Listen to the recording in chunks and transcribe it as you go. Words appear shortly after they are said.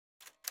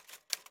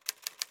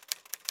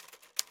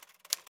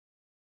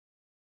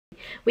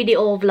วิดีโ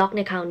อวล็อกใ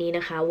นคราวนี้น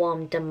ะคะวอร์ม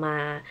จะมา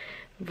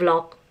วล็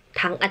อก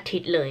ทั้งอาทิ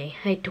ตย์เลย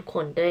ให้ทุกค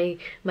นได้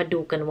มาดู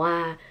กันว่า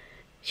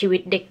ชีวิ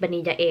ตเด็กปริ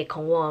ญญาเอกข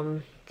องวอร์ม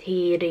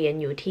ที่เรียน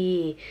อยู่ที่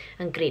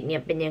อังกฤษเนี่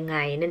ยเป็นยังไง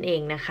นั่นเอ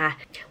งนะคะ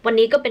วัน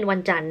นี้ก็เป็นวั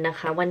นจันทร์นะ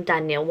คะวันจั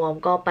นทร์เนี่ยวอร์ม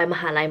ก็ไปม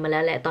หาลัยมาแล้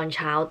วแหละตอนเ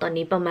ช้าตอน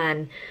นี้ประมาณ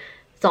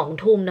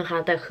2 ทุ่มนะคะ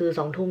แต่คือ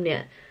2 ทุ่มเนี่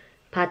ย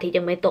พระอาทิตย์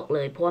ยังไม่ตกเล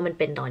ยเพราะว่ามัน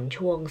เป็นตอน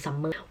ช่วงซัม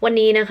เมอร์วัน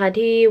นี้นะคะ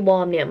ที่วอ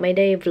ร์มเนี่ยไม่ไ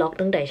ด้วล็อก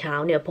ตั้งแต่เช้า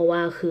เนี่ยเพราะว่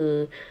าคือ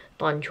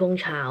ตอนช่วง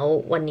เช้า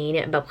วันนี้เ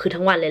นี่ยแบบคือ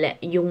ทั้งวันเลยแหละ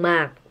ยุ่งม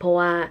ากเพราะ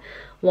ว่า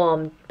วอร์ม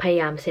พยา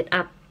ยามเซต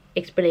อัพเ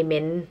อ็กซ์เพร์เม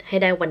นต์ให้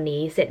ได้วัน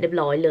นี้เสร็จเรียบ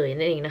ร้อยเลย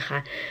นั่นเองนะคะ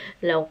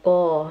แล้วก็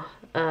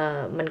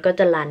มันก็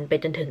จะรันไป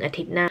จนถึงอา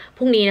ทิตย์หน้าพ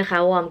รุ่งนี้นะคะ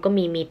วอร์มก็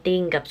มีมีตติ้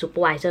งกับซูเปอ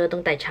ร์วิเซอร์ตั้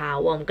งแต่เช้า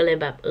วอร์มก็เลย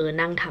แบบ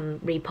นั่งท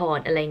ำรีพอร์ต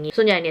อะไรอย่างงี้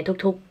ส่วนใหญ่เนี่ย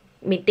ทุก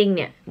ๆมีตติ้งเ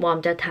นี่ยวอร์ม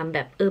จะทำแบ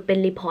บเป็น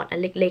รีพอร์ตอัน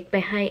เล็กๆไป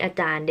ให้อา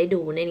จารย์ได้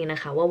ดูนั่นเองน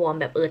ะคะว่าวอร์ม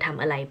แบบท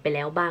ำอะไรไปแ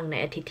ล้วบ้างใน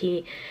อาทิตย์ที่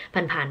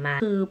ผ่านๆมา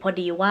คือพอ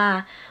ดีว่า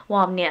ว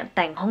อร์มเนี่ยแ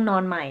ต่งห้องนอ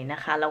นใหม่น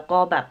ะคะแล้วก็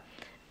แบบ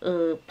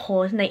โพ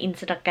สใน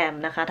Instagram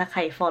นะคะถ้าใค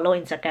ร follow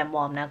Instagram ว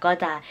อร์มนะก็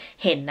จะ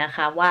เห็นนะค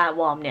ะว่า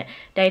วอร์มเนี่ย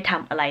ได้ท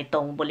ำอะไรต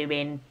รงบริเว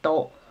ณโต๊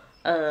ะ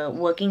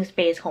working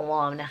space ของว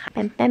อร์มนะคะแ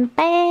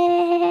ป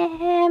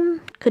ม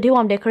คือที่วอ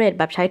ร์ม decorate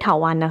แบบใช้เถา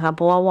วัลย์นะคะเพ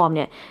ราะว่าวอร์มเ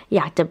นี่ยอ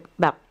ยากจะ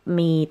แบบ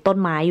มีต้น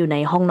ไม้อยู่ใน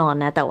ห้องนอน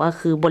นะแต่ว่า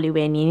คือบริเว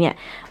ณนี้เนี่ย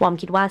วอร์ม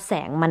คิดว่าแส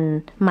งมัน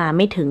มาไ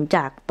ม่ถึงจ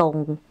ากตรง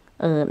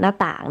หน้า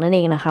ต่างนั่นเอ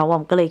งนะคะวอร์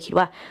มก็เลยคิด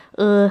ว่า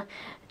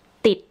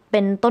ติดเป็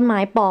นต้นไม้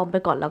ปลอมไป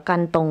ก่อนแล้วกัน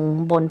ตรง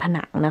บนผ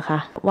นังนะคะ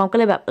วอร์มก็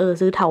เลยแบบ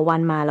ซื้อเถาวั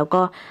ลย์มาแล้ว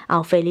ก็เอา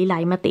เฟรนลี่ไล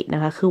ท์มาติดน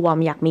ะคะคือวอร์ม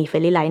อยากมีเฟร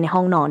นลี่ไลท์ในห้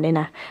องนอนด้วย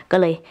นะก็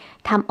เลย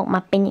ทำออกมา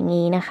เป็นอย่าง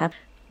นี้นะคะ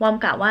วอร์ม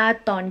กะว่า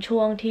ตอนช่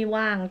วงที่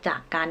ว่างจา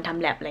กการทำ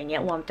แลบอะไรเงี้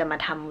ยวอร์มจะมา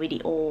ทำวิดี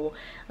โอ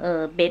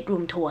เบดรู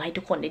มทัวร์ให้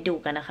ทุกคนได้ดู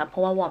กันนะคะเพรา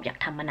ะว่าวอร์มอยาก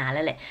ทำมานานแ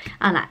ล้วแหละ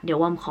ล่ะเดี๋ยว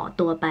วอร์มขอ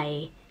ตัวไป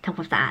ทำค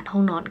วามสะอาดห้อ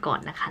งนอนก่อน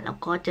นะคะแล้ว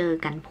ก็เจอ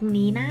กันพรุ่ง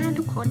นี้นะ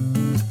ทุกคน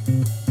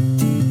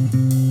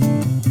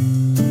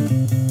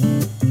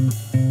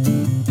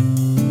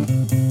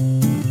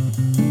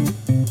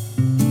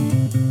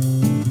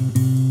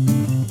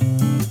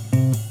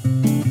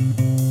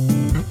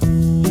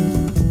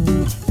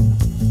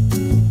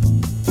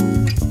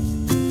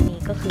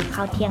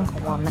ข้าวเที่ยงขอ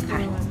งวอร์มนะคะ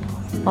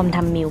วอร์มท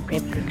ำมิลเพร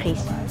ปกับคริ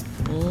ส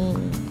นี่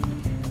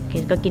คริ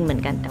สก็กินเหมือ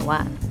นกันแต่ว่า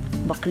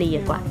บรอกโคลีเย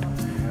อะกว่า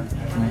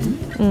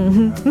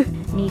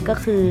นี่ก็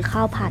คือข้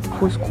าวผัด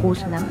คูสคูส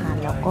นะคะ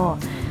แล้วก็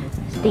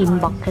สตีม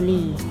บรอกโค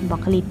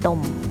ลีต้ม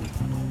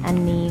อัน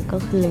นี้ก็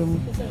คือ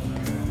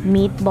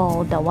มีทบอล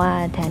แต่ว่า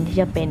แทนที่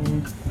จะเป็น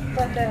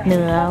เ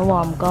นื้อวอ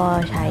ร์มก็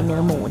ใช้เนื้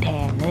อหมูแท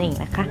นนั่นเอง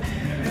นะคะ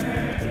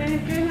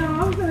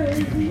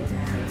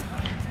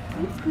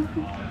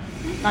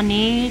ตอน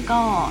นี้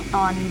ก็ต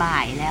อนบ่า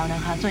ยแล้วน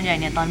ะคะส่วนใหญ่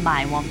เนี่ยตอนบ่า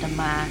ยวอร์มจะ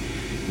มา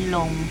ล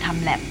งท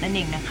ำแลบนั่นเอ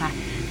งนะคะ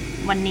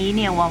วันนี้เ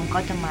นี่ยวอร์มก็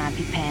จะมา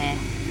พิแพร์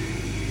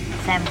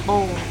แซมเปิ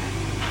ล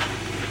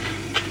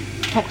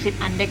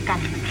60 อันด้วยกัน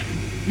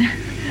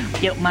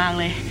เยอะมาก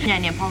เลยเ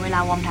นี่ยพอเวลา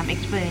วอร์มทำเอ็ก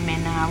ซ์เพร์เมน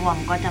ต์นะคะวอร์ม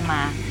ก็จะม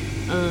า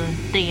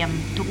เตรียม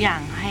ทุกอย่า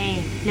งให้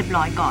เรียบ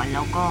ร้อยก่อนแ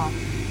ล้วก็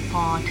พ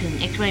อถึง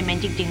เอ็กซ์เพร์เมน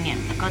ต์จริงๆเนี่ย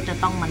ก็จะ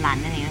ต้องมารัน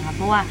นั่นเองนะคะเ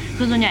พราะว่า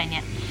คือส่วนใหญ่เนี่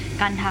ย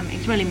การทำเอ็ก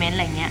ซ์เพร์เมนต์อ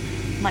ะไรเงี้ย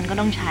มันก็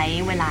ต้องใช้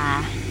เวลา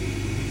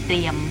เต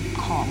รียม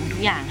ของทุ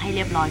กอย่างให้เ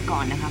รียบร้อยก่อ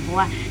นนะคะเพราะ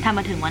ว่าถ้าม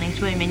าถึงวันเอ็กซ์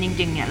เพร์เมนต์จ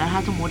ริงๆเนี่ยแล้วถ้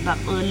าสมมติแบบ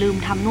ลืม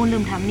ทำนู่นลื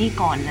มทำนี่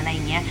ก่อนอะไร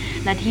เงี้ย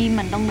แล้วที่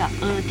มันต้องแบบ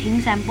ทิ้ง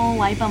แซมเปิล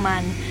ไว้ประมา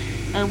ณ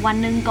วัน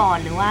นึงก่อน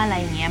หรือว่าอะไร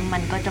เงี้ยมั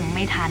นก็จะไ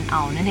ม่ทันเอ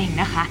านั่นเอง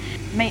นะคะ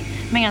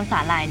ไม่งั้นสา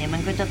หร่ายเนี่ยมั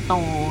นก็จะโต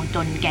จ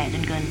นแก่จ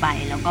นเกินไป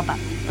แล้วก็แบบ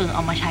เอ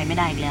ามาใช้ไม่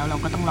ได้อีกแล้วเรา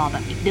ก็ต้องรอแบ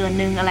บอีกเดือน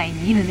นึงอะไรอย่า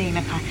งนี้นั่นเอง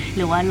นะคะห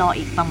รือว่ารอ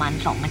อีกประมาณ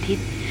2 อาทิต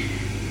ย์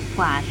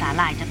กว่าสาห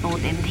ร่ายจะโต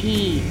เต็ม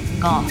ที่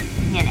ก็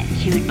เนี่ยแหละ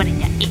ชีวิตปริญ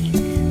ญาเอก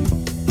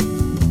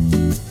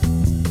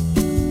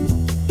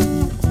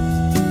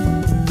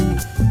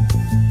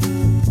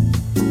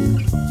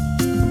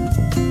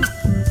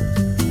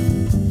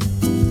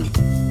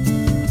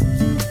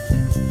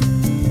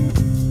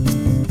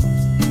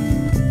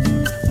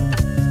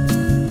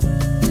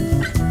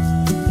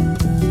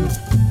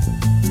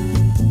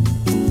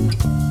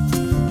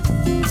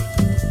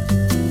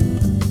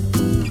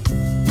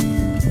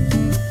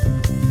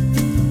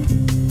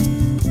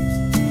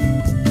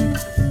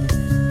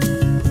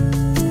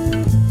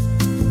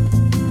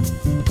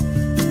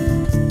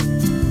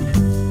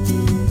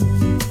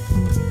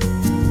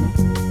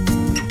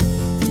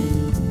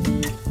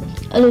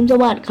อรุณส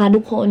วัสดิ์ค่ะทุ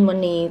กคนวัน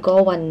นี้ก็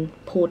วัน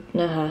พุธ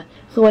นะคะ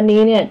คือวัน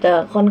นี้เนี่ยจะ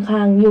ค่อนข้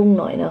างยุ่ง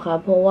หน่อยนะคะ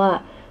เพราะว่า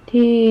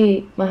ที่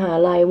มหา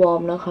ลัยวอร์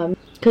มนะคะ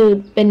คือ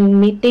เป็น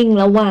มีตติ้ง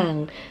ระหว่าง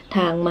ท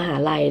างมหา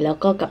ลัยแล้ว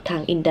ก็กับทา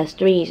งอินดัส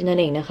ทรีนั่น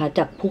เองนะคะจ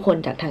ากผู้คน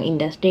จากทางอิน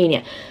ดัสทรีเนี่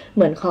ยเห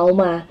มือนเขา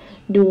มา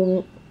ดู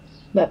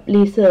แบบ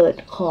รีเสิร์ช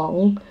ของ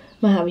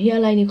มหาวิทย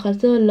าลัยนิวคาส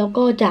เซิลแล้ว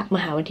ก็จากม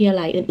หาวิทยา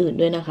ลัยอื่นๆ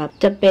ด้วยนะคะ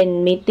จะเป็น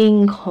มีตติ้ง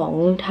ของ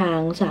ทาง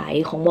สาย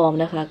ของวอร์ม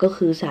นะคะก็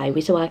คือสาย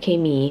วิศวะเค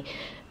มี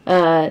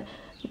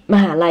ม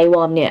หาลัยว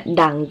อร์มเนี่ย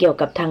ดังเกี่ยว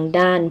กับทาง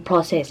ด้าน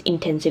process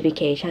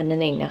intensification นั่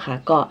นเองนะคะ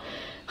ก็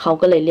เขา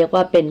ก็เลยเรียก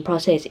ว่าเป็น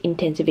process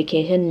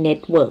intensification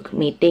network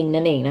meeting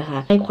นั่นเองนะคะ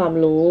ให้ความ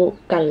รู้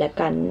กันและ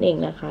กันเอง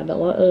นะคะแบบ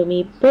ว่ามี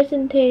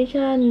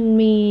presentation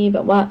มีแบ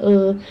บว่า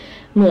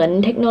เหมือน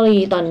เทคโนโล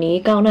ยีตอนนี้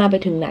ก้าวหน้าไป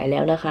ถึงไหนแล้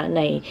วนะคะใ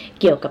น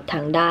เกี่ยวกับท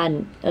างด้าน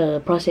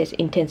process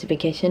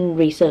intensification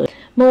research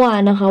เมื่อวา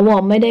นนะคะวอ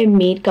มไม่ได้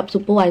มีตกับ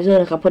supervisor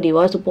นะคะพอดี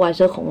ว่า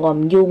supervisor ของวอม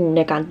ยุ่งใ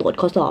นการตรวจ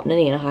ข้อสอบนั่น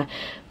เองนะคะ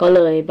ก็เ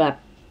ลยแบบ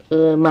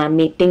มา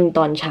มีตติ้งต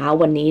อนเช้า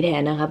วันนี้แท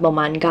นนะคะประม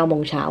าณ 9 โม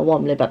งเช้าวอ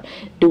มเลยแบบ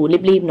ดู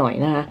รีบๆหน่อย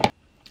นะคะ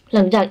ห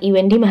ลังจากอีเว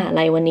นท์ที่มหา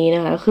ลัยวันนี้น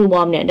ะคะคือว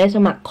อมเนี่ยได้ส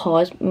มัครคอ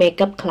ร์สเมค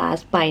อัพคลาส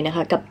ไปนะค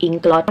ะกับอิง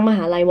กลอสมห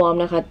าลัยวอม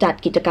นะคะจัด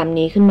กิจกรรม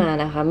นี้ขึ้นมา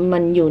นะคะมั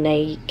นอยู่ใน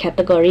แคตต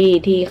ากรี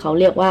ที่เขา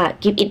เรียกว่า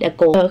Give It a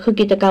Go คือ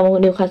กิจกรรมขอ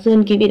ง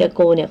Newcastle Give It a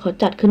Go เนี่ยเขา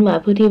จัดขึ้นมา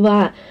เพื่อที่ว่า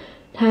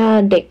ถ้า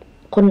เด็ก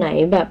คนไหน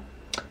แบบ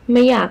ไ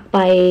ม่อยากไป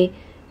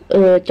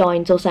join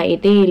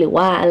society หรือ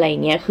ว่าอะไร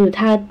เงี้ยคือ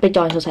ถ้าไป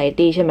join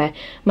society ใช่ไหม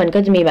มันก็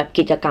จะมีแบบ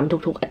กิจกรรม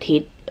ทุกๆอาทิ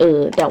ตย์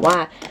แต่ว่า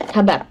ถ้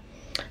าแบบ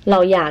เรา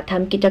อยากท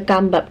ำกิจกรร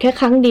มแบบแค่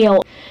ครั้งเดียว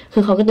คื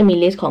อเขาก็จะมี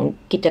ลิสต์ของ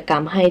กิจกรร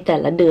มให้แต่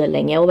ละเดือนอะไร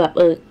เงี้ยว่าแบบ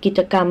กิจ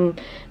กรรม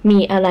มี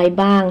อะไร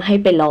บ้างให้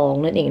ไปลอง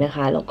นั่นเองนะค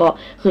ะแล้วก็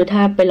คือถ้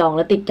าไปลองแ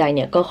ล้วติดใจเ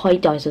นี่ยก็ค่อย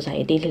join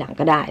society ทีหลัง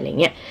ก็ได้อะไร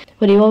เงี้ยพ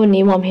อดีว่าวัน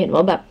นี้วอมเห็น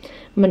ว่าแบบ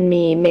มัน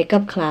มีเมคอั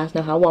พคลาส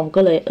นะคะวอมก็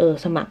เลย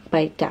สมัครไป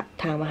จาก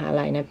ทางมหา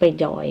ลัยนะไป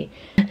จอย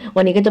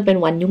วันนี้ก็จะเป็น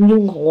วัน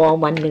ยุ่งๆของวอม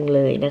วันหนึ่งเ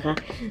ลยนะคะ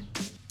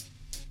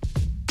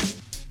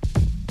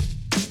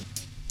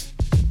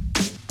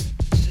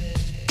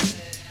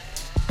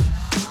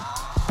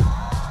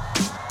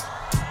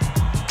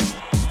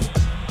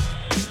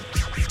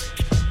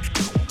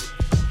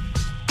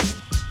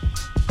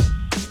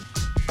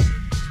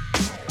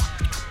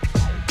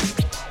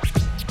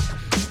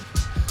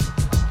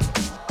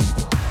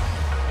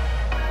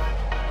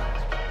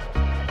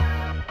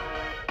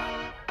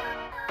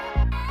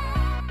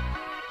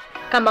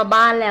กลับมา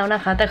บ้านแล้วน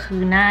ะคะแต่คื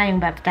อหน้ายัง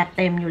แบบจัดเ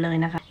ต็มอยู่เลย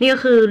นะคะนี่ก็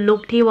คือลุ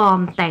คที่วอร์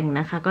มแต่ง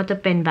นะคะก็จะ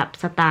เป็นแบบ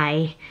สไต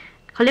ล์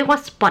เขาเรียกว่า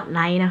สปอตไล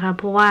ท์นะคะ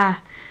เพราะว่า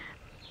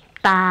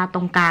ตาต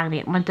รงกลางเ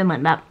นี่ยมันจะเหมื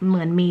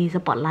อนมีส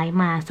ปอตไลท์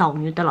มาส่อง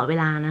อยู่ตลอดเว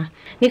ลานะ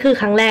นี่คือ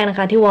ครั้งแรกนะค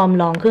ะที่วอร์ม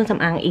ลองเครื่องส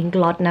ำอางอิงก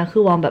ลอสนะคื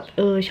อวอร์มแบบ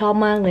ชอบ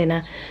มากเลยน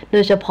ะโด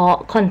ยเฉพาะ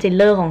คอนซีลเ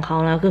ลอร์ของเขา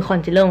นะคือคอน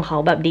ซีลเลอร์ของเขา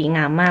แบบดีง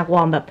ามมากว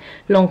อร์มแบบ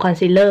ลงคอน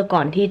ซีลเลอร์ก่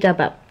อนที่จะ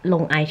แบบล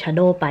งอายแชโด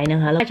ว์ไปน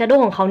ะคะแล้วอายแชโด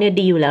ว์ของเขาเนี่ย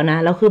ดีอยู่แล้วนะ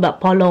แล้วคือแบบ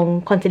พอลง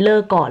คอนซีลเลอ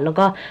ร์ก่อนแล้ว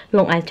ก็ล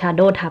งอายแชโ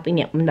ดว์ทับอีกเ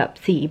นี่ยมันแบบ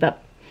สีแบบ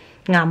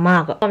งามมา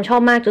กวอมชอ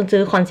บมากจนซื้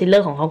อคอนซีลเลอ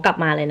ร์ของเขากลับ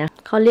มาเลยนะ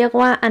เขาเรียก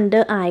ว่า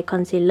Under Eye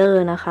Concealer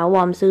นะคะว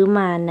อมซื้อม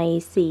าใน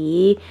สี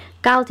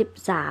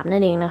93นั่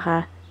นเองนะคะ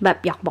แบบ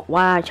อยากบอก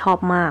ว่าชอบ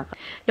มาก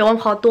เดี๋ยววอม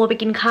ขอตัวไป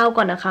กินข้าว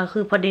ก่อนนะคะคื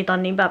อพอดีตอน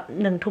นี้แบบ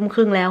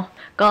1:30แล้ว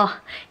ก็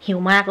หิว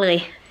มากเลย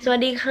สวัส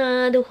ดีค่ะ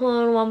ทุกค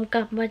นวอมก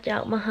ลับมาจา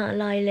กมหา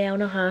ลัยแล้ว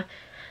นะคะ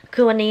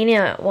คือวันนี้เนี่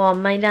ยวอม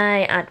ไม่ได้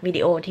อัดวิ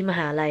ดีโอที่มห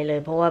าลัยเลย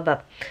เพราะว่าแบบ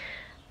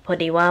พอ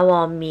ดีว่าว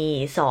อมมี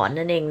สอน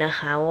นั่นเองนะค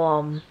ะวอ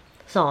ม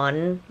สอน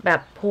แบ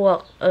บพวก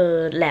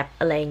แลบ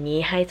อะไรอย่างนี้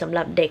ให้สำห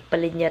รับเด็กป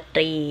ริญญาต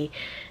รี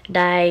ไ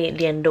ด้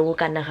เรียนรู้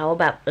กันนะคะว่า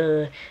แบบ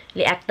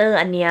รีแอคเตอร์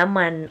อันเนี้ย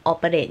มันออ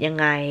เปเรตยัง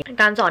ไง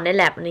การสอนใน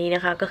แลบนี้น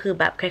ะคะก็คือ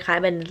แบบคล้าย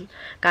ๆเป็น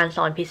การส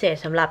อนพิเศษ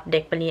สำหรับเด็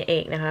กปริญญาเอ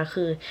กนะคะ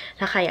คือ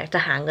ถ้าใครอยากจะ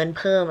หาเงิน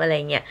เพิ่มอะไร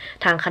เงี้ย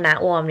ทางคณะ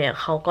วอมเนี่ย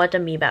เขาก็จะ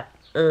มีแบบ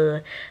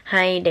ใ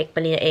ห้เด็กป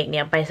ริญญาเอกเ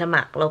นี่ยไปส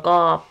มัครแล้วก็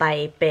ไป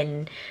เป็น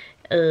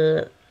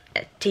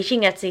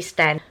teaching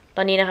assistant ต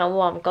อนนี้นะคะว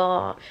อร์มก็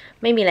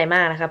ไม่มีอะไรม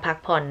ากนะคะพัก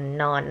ผ่อน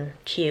นอน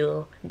ชิล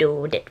ดู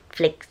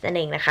Netflix นั่นเ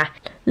องนะคะ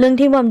เรื่อง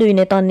ที่วอร์มดู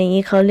ในตอนนี้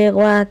เขาเรียก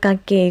ว่ากา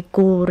เก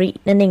กุริ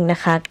นั่นเองนะ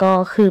คะก็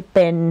คือเ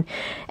ป็น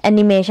แอ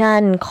นิเมชั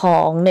นขอ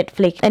ง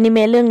Netflix แอนิเม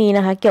ะเรื่องนี้น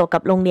ะคะเกี่ยวกั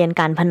บโรงเรียน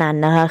การพนัน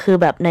นะคะคือ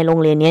แบบในโรง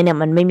เรียนนี้เนี่ย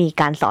มันไม่มี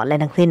การสอนอะไร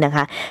ทั้งสิ้นนะค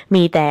ะ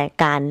มีแต่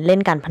การเล่น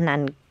การพนัน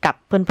กับ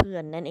เพื่อ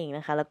นๆนั่นเองน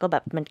ะคะแล้วก็แบ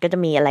บมันก็จะ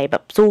มีอะไรแบ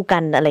บสู้กั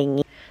นอะไรอย่าง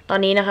นี้ตอน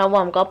นี้นะคะว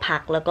อร์มก็พั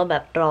กแล้วก็แบ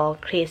บรอ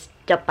คริส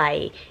จะไป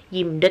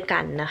ยิมด้วยกั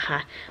นนะคะ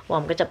วอ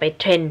ร์มก็จะไป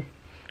เทรน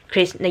ค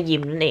ริสในยิ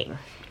มนั่นเอง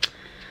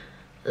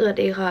สวัส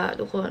ดีค่ะ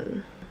ทุกคน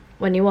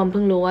วันนี้วอร์มเ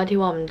พิ่งรู้ว่าที่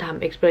วอร์มท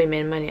ำเอ็กซ์เพร์เม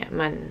นต์มาเนี่ย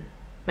มัน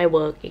ไม่เ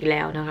วิร์กอีกแ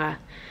ล้วนะคะ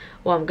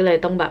วอร์มก็เลย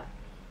ต้องแบบ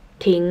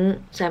ทิ้ง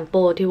แซมเปิ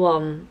ลที่วอ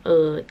ร์ม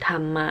ท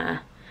ำมา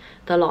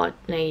ตลอด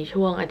ใน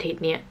ช่วงอาทิต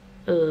ย์เนี้ย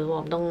วอ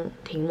ร์มต้อง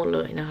ทิ้งหมดเล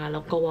ยนะคะแล้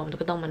วก็วอร์ม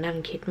ก็ต้องมานั่ง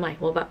คิดใหม่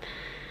ว่าแบบ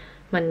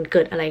มันเ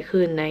กิดอะไร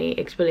ขึ้นใน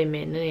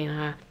experiment นั่นเองน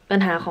ะคะปัญ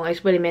หาของ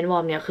experiment วอ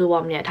ร์มเนี่ยคือวอ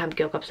ร์มเนี่ยทำเ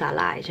กี่ยวกับสาห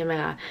ร่ายใช่ไหม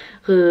คะ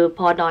คือพ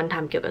อดอนท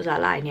ำเกี่ยวกับสา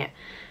หร่ายเนี่ย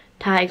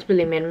ถ้า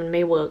experiment มันไ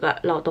ม่เวิร์กอะ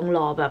เราต้องร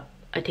อแบบ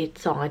อาทิต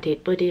ย์2 อาทิต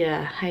ย์เพื่อที่จะ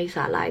ให้ส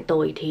าหร่ายโต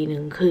อีกทีหนึ่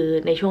งคือ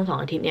ในช่วง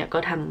2 อาทิตย์เนี่ยก็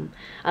ท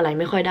ำอะไร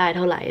ไม่ค่อยได้เ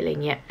ท่าไหร่อะไร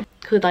เงี้ย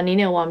คือตอนนี้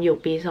เนี่ยวอร์มอยู่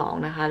ปี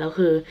2นะคะแล้ว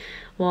คือ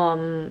วอร์ม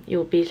อ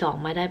ยู่ปี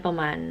2มาได้ประ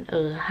มาณ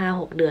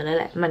5-6 เดือนแล้ว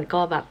แหละมัน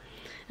ก็แบบ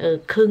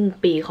ครึ่ง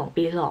ปีของ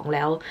ปี2แ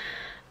ล้ว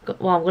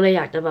วอร์มก็เลยอ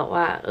ยากจะแบบ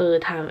ว่า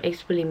ทำ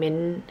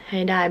experiment ให้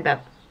ได้แบบ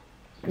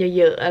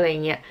เยอะๆอะไร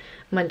เงี้ย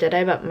มันจะได้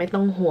แบบไม่ต้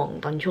องห่วง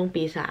ตอนช่วง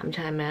ปี3ใ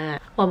ช่ไหม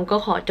วอร์มก็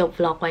ขอจบ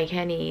วล็อกไว้แ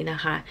ค่นี้นะ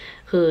คะ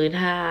คือ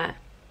ถ้า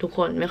ทุกค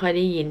นไม่ค่อยไ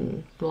ด้ยิน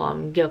วอร์ม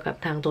เกี่ยวกับ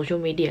ทางโซเชียล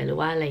มีเดียหรือ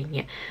ว่าอะไรเ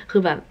งี้ยคื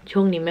อแบบช่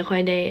วงนี้ไม่ค่อ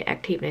ยได้แอค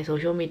ทีฟในโซเ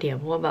ชียลมีเดีย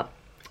เพราะว่าแบบ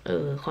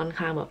ค่อน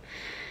ข้างแบบ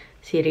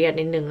ซีเรียส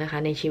นิดนึงนะคะ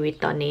ในชีวิต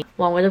ตอนนี้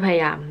วอมก็จะพย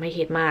ายามไม่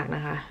คิดมากน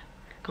ะคะ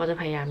ก็จะ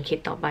พยายามคิด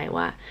ต่อไป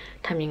ว่า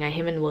ทำยังไงใ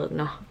ห้มันเวิร์ก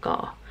เนาะก็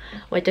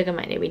ไว้เจอกันให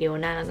ม่ในวิดีโอ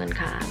หน้าแล้วกัน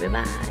ค่ะบ๊ายบ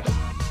า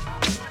ย